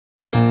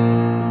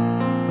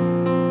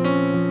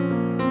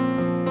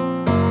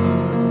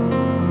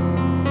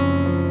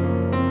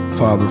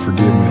Father,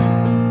 forgive me,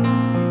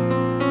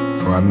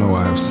 for I know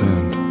I have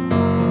sinned.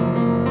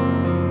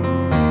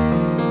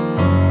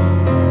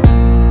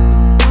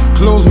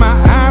 Close my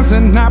eyes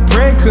and I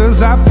pray,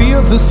 'cause I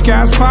feel the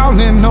sky's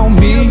falling on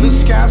me.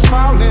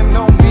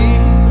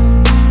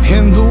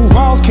 And the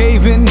walls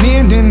caving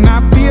in, and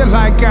I feel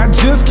like I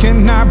just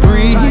cannot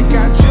breathe.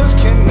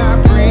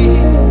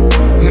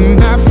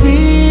 And I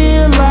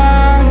feel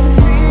like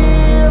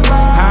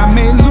I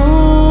may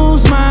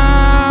lose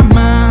my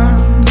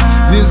mind.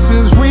 This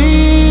is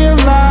real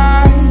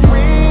life.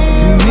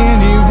 Can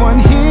anyone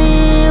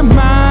hear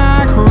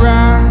my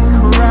cries?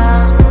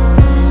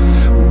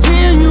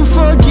 Will you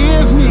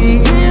forgive me?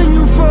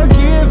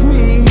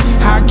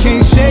 I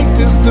can't shake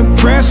this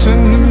depression,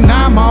 and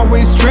I'm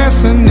always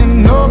stressing,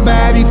 and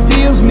nobody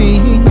feels me.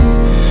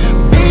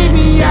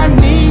 Baby, I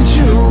need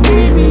you.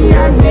 Baby,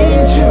 I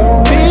need you.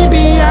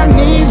 Baby, I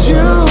need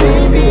you.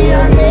 Baby,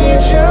 I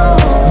need you.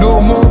 No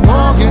more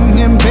walking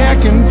and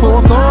back and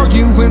forth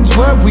arguing's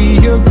what we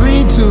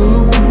agreed to.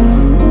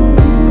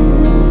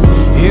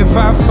 If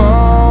I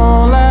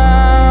fall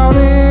out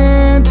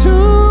into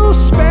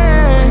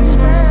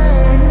space,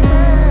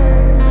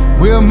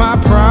 will my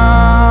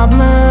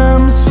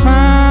problems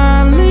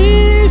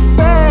finally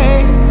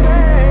fade?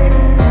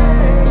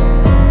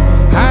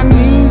 I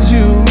need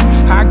you.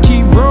 I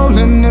keep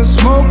rolling and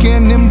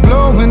smoking and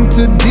blowing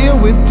to deal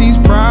with these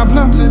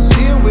problems.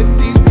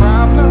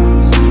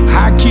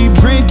 I keep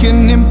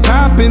drinking and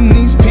popping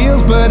these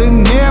pills, but it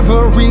never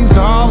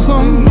resolves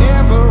them.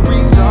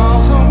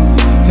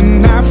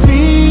 And I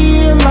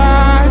feel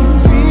like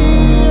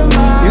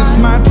it's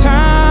my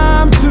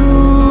time to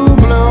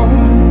blow.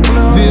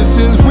 This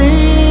is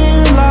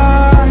real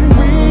life.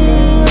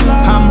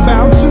 I'm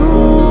about to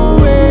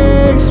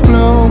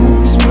explode.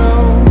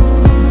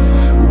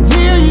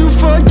 Will you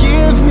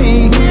forgive me?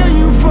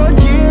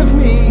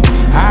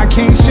 I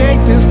can't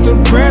shake this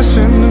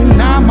depression,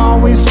 and I'm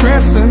always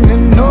stressing,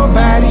 and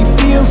nobody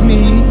feels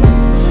me.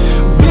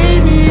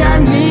 Baby, I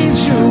need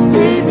you.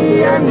 Baby,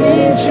 I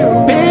need you.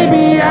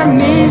 Baby, I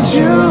need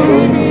you.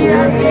 Baby,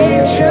 I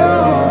need you.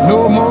 No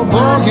more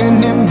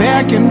bargaining and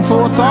back and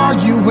forth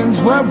arguing's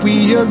what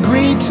we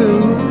agreed to.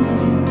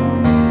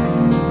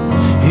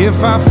 If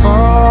I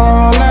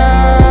fall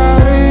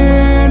out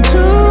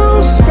into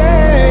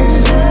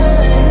space,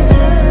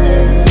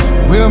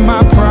 will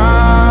my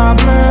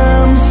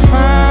problems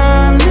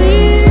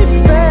finally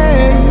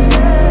fade?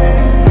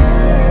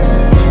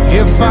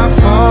 If I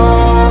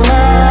fall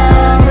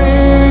out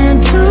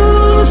into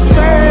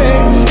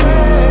space,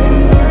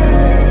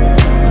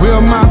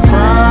 will my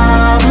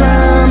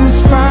problems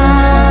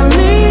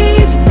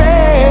finally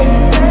fade?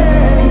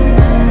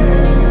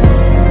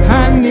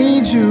 I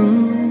need you.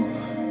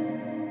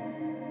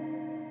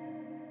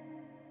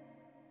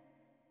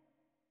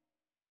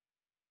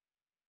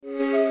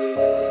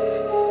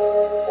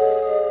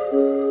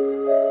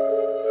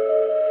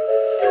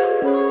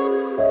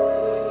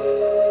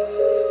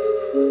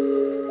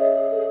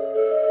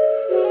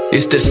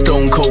 It's the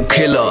stone cold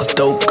killer,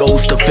 dope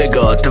goes the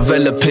figure.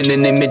 Developing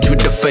an image with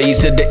the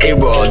phase of the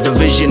era. The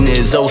vision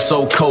is oh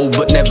so cold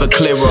but never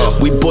clearer.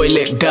 We boil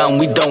it down,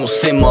 we don't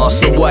simmer.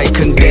 So I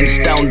condense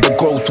down the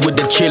growth with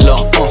the chiller.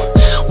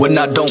 When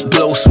I don't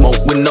blow smoke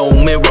with no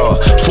mirror.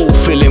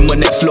 Fulfilling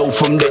when it flow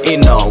from the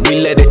inner. We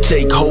let it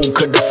take hold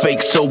 'cause the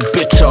fake's so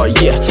bitter,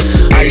 yeah.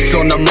 Ice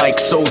on the mic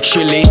so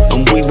chilly,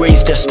 and we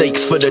raise the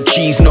stakes for the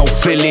cheese, no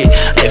filly.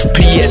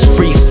 FPS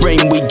freeze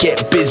frame, we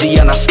get busy,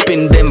 and I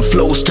spin them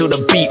flows till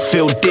the beat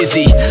feel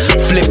dizzy.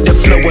 Flip the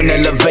flow and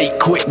elevate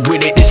quick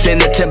with it. This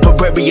ain't a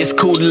temporary, it's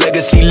called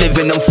legacy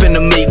living. I'm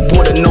finna make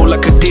water know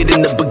like I did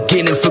in the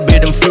beginning.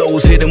 Forbidden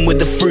flows hidden with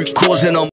the fruit causing on